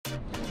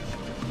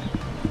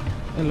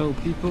Hello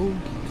people,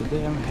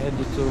 today I'm headed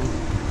to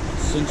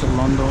central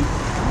London.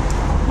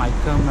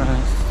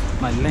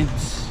 My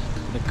lens,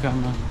 the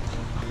camera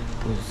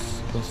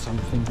was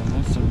something,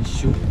 some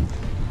issue,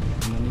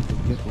 and I need to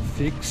get a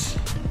fix.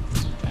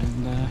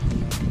 And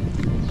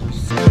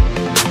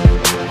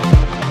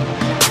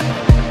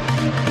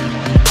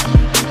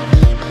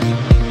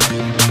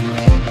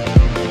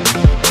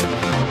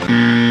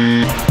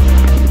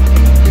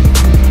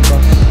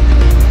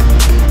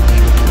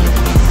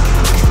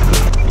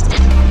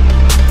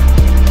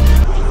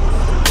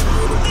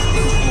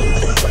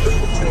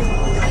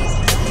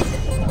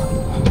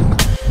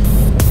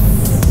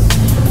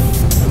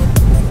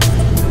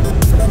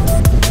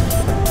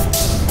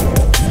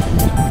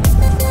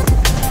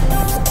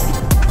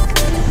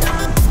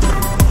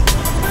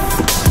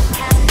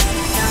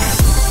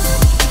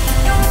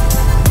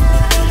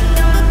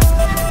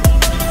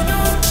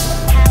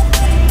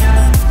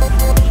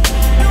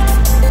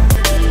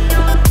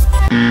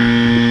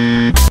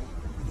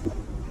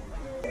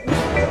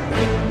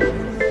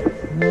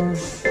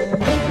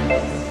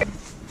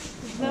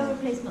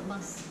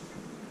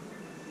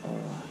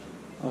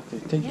okay,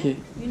 thank you.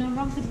 You know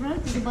Romford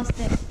Road? There's a bus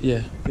there.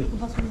 Yeah. The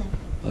bus from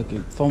there.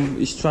 Okay,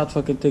 from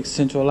Stratford I can take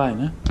Central Line,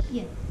 huh?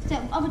 Yeah. So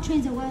other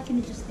trains are working,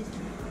 it's just this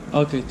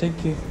one. Okay,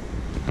 thank you.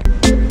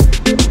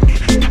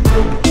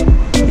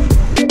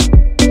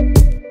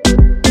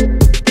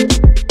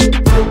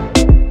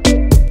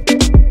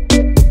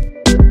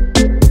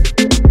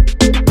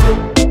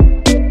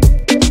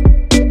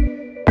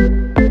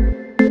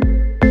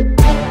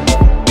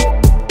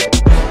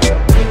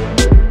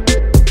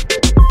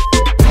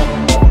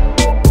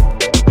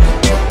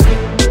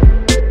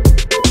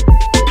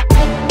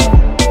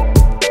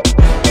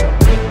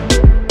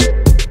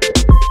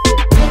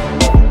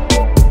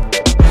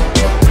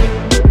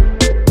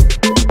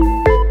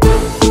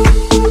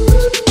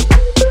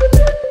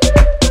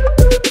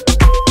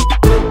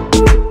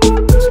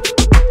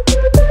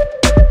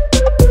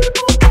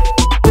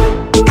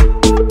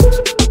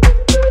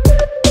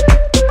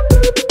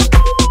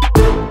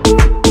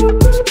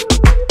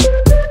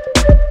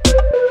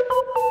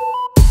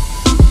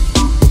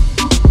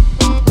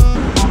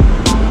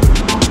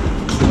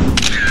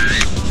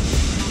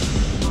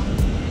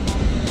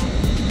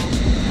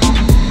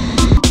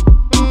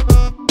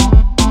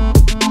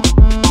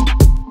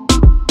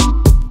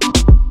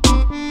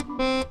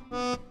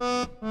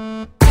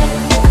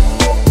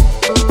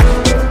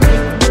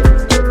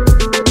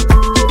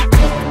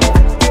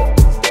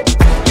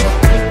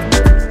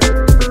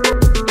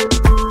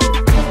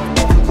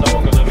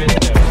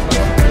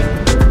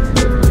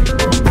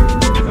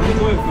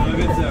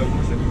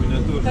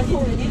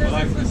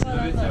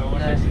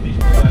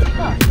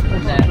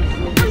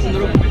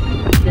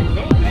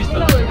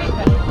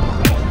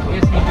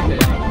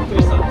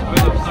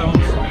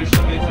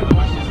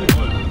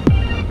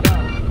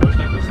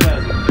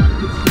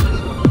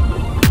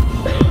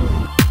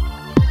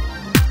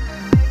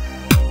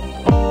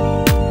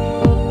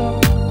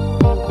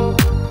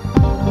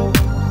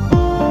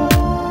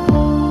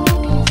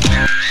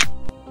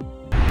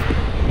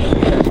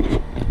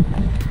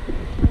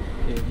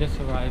 Just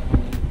arrived on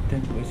the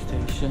Temple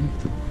station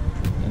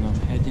and I'm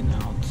heading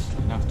out,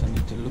 and after I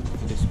need to look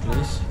for this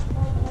place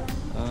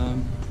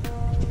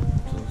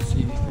to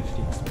see if I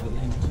fix the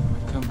link to my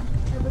camera.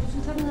 Yeah, but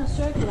it's having a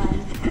circle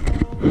line.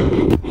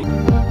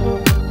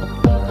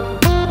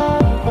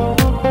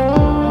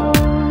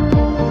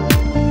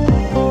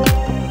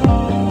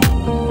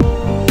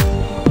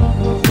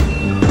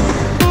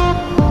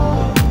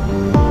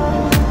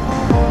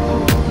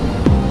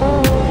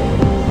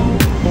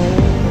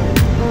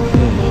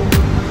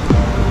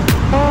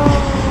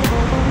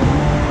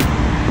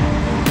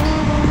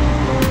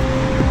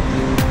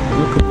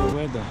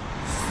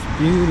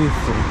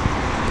 Beautiful.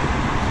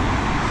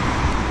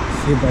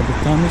 See, by the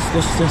time it's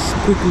just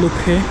quick look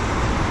here.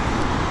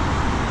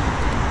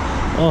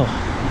 Oh,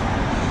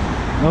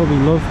 that would be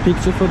love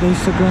picture for the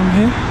Instagram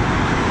here.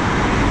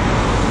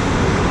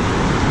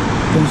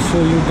 Can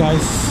show you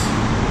guys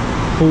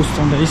post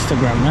on the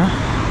Instagram now.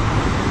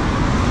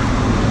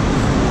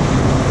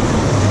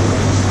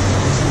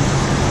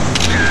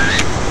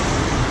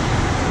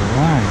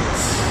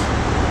 Right.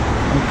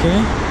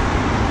 Okay.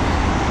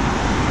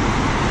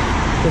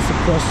 Just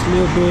across a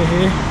little bit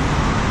here,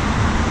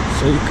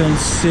 so you can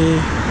see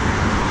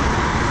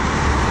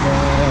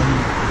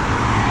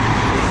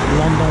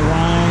London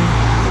Line,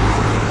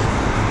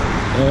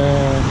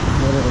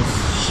 what else?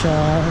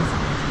 Shard,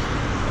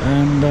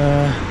 and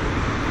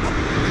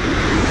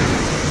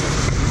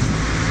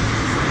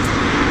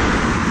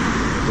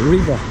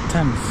River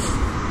Thames.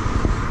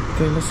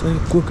 Okay, let's have a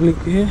quick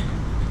look here.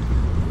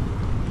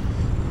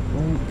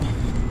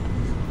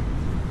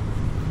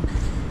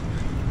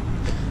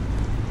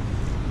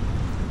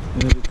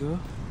 There we go.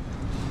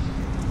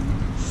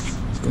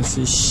 You can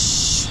see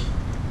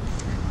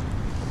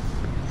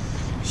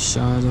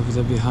Shard over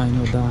there behind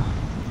all that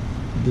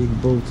big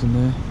boat in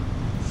there.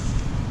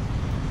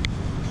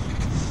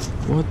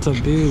 What a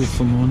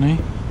beautiful morning.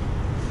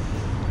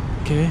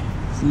 Okay,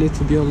 it's a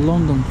little bit of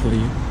London for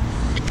you.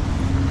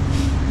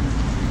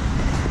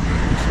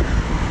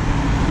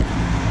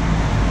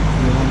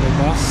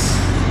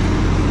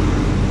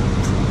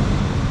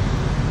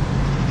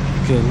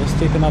 Okay, let's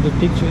take another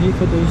picture here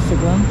for the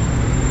Instagram.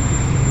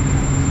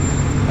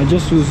 I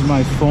just use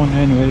my phone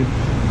anyway,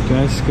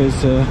 guys,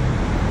 because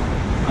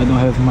I don't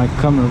have my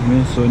camera with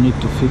me, so I need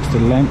to fix the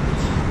length.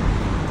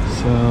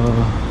 So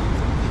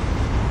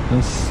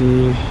let's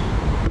see.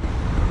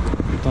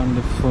 Turn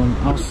the phone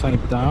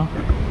upside down.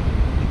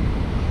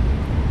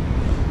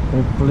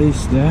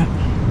 Replace that.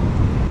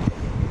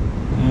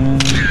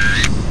 And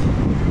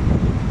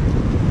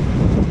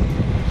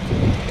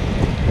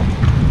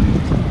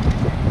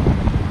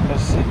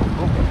that's it.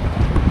 Oh,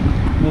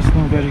 that's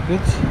not very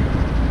good.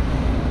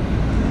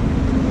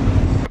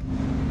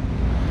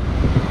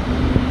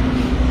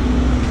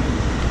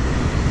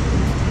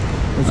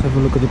 Let's have a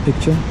look at the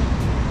picture.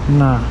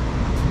 Nah.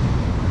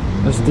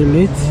 Let's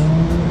delete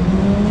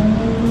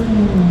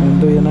and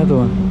do another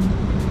one.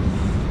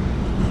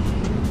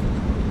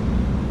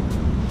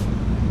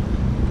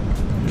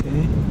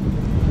 Okay.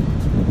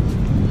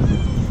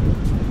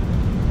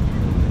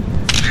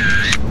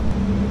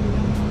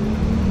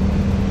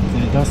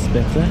 Yeah, that's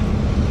better.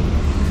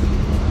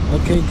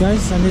 Okay,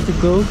 guys, I need to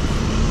go,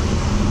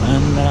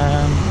 and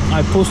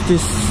I post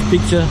this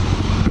picture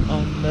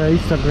on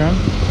Instagram.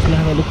 You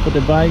have a look for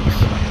the bikes.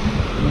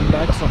 The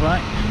bikes,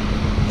 alright.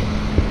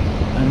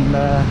 And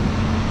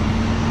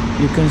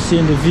you can see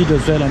in the video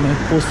as well. I'm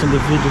posting the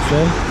video as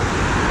well,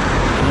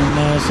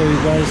 and so you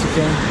guys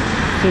can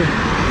see.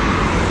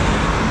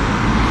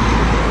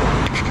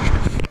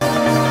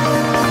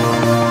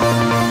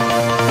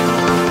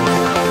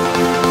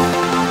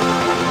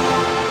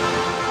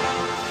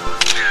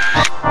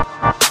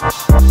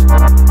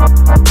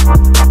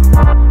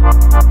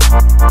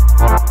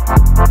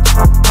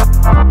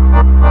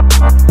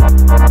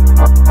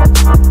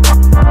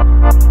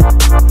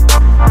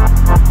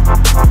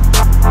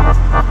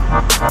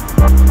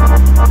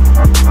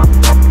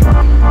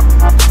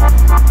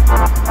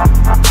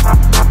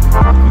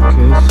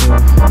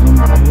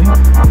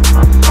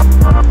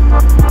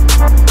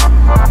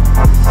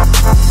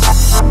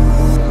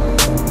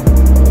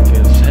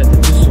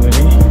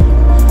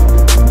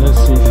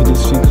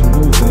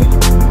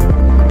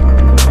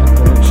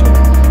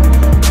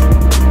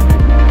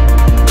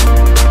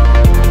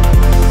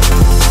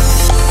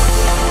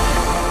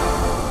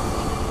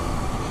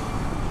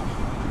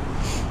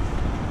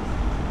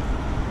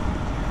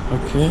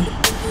 Okay.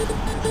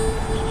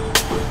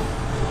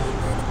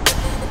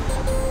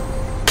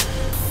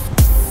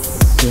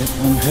 Okay,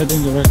 I'm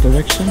heading the right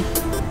direction.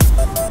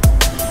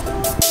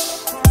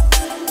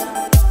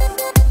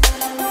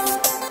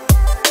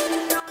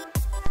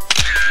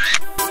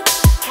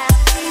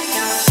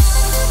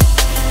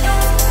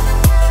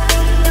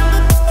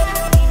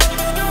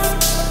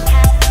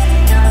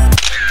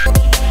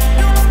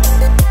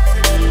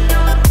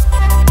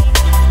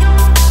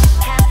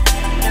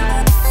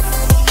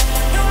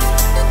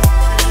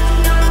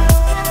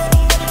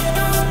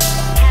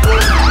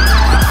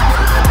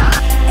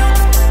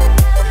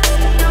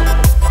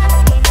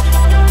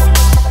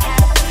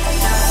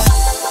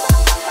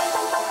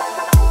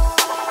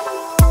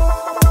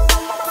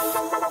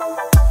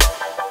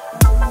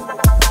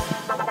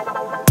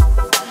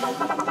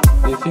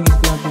 I think it's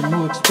going to be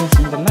more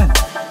expensive in the lens.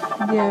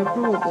 Yeah,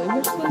 probably.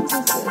 Which lens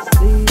is this?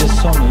 The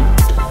Sony.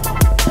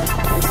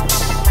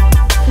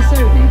 The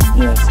Sony?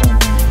 Yeah, Sony.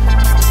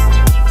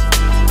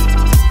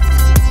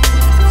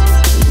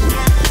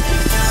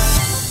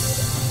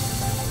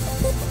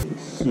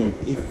 So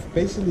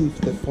if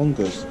the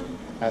fungus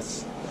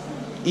has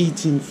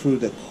eaten through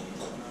the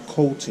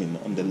coating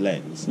on the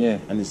lens, Yeah.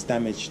 and it's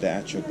damaged the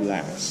actual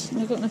glass,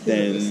 I've got nothing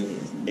then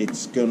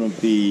it's gonna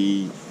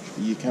be,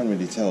 you can't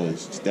really tell.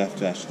 They have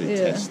to actually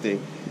Yeah. test it.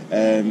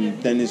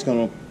 Then it's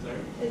gonna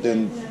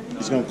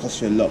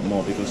cost you a lot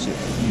more because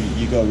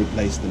you gotta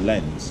replace the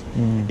lens.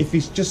 If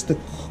it's just the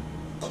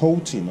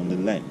coating on the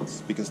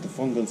lens, because the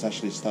fungus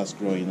actually starts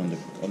growing on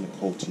the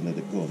coating that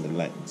they put on the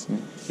lens.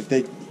 If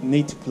they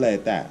need to clear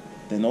that,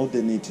 then all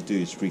they need to do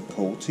is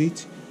recoat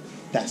it.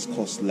 That's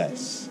cost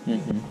less.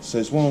 So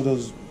it's one of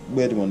those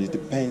weird ones. It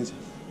depends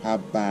how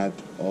bad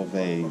of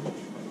a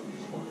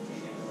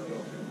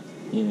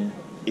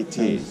it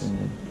is.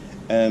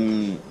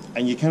 And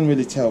you can't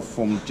really tell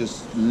from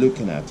just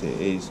looking at it.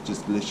 It's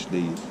just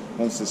literally,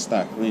 once they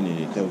start cleaning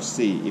it, they'll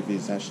see if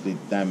it's actually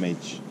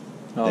damaged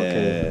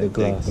the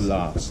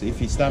glass.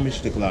 If it's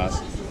damaged the glass,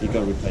 you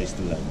got to replace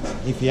the lens.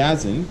 If he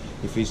hasn't,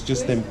 if it's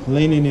just them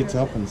cleaning it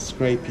up and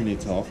scraping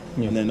it off,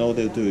 and then all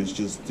they'll do is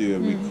just do a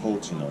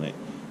recoating on it.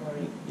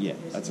 Yeah,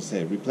 as I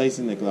say,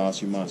 replacing the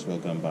glass, you might as well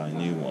go and buy a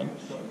new one.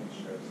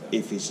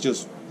 If it's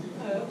just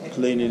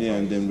cleaning it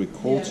and then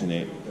recoating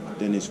it,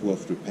 then it's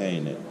worth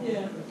repairing it.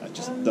 I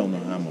just don't know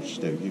how much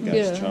you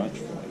guys charge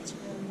for it.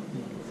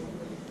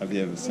 Have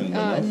you ever seen them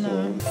off?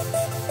 No.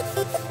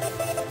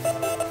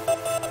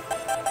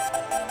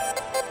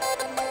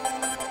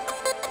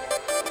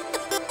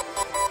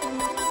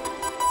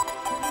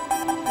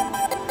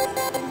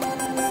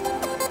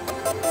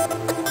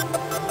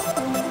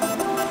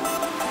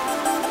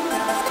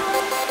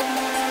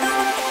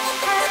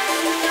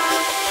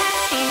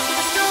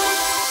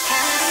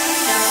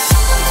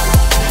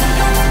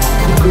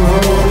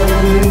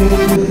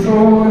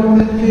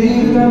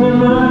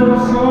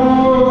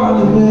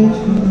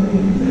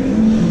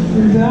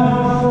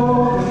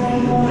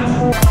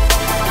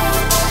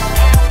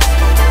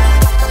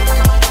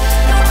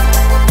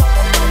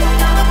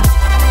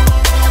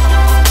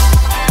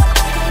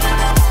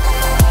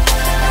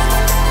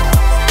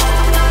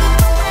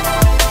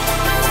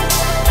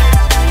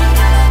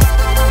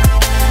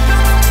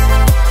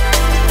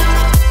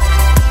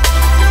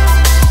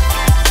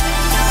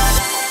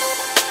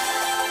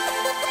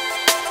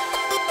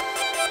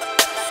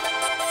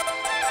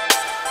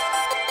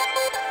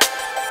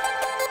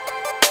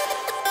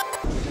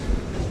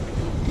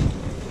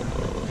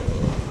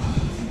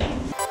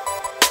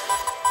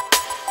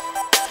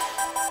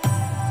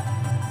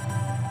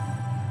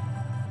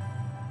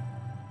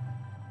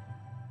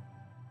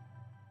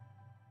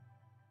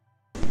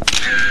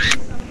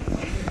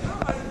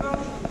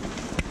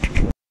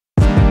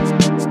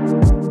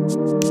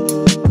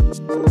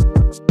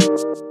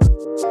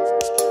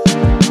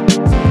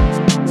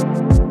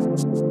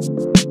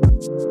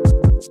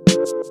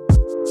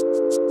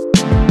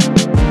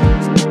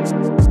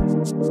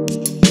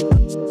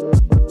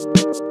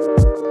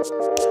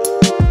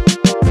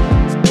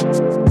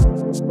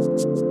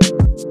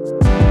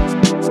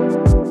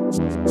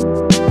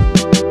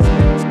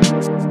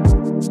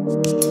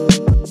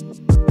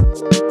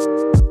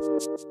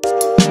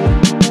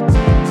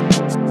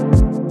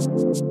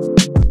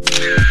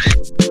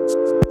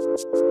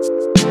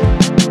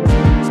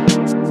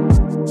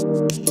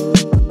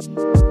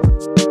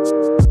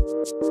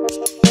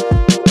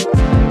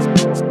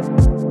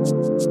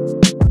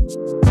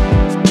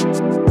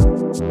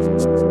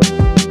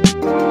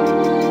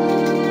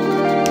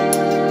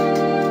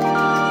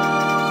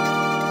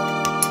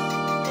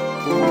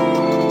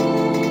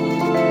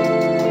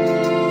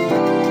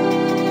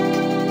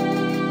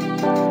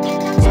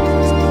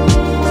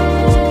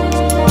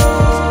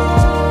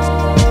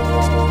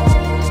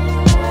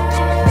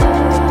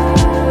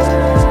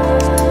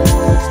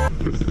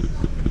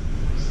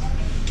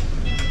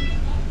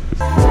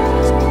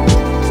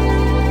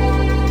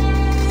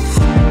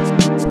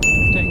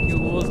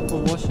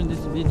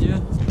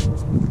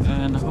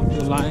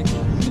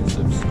 and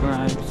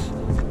subscribe,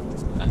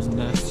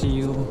 and see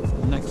you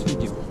next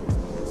video.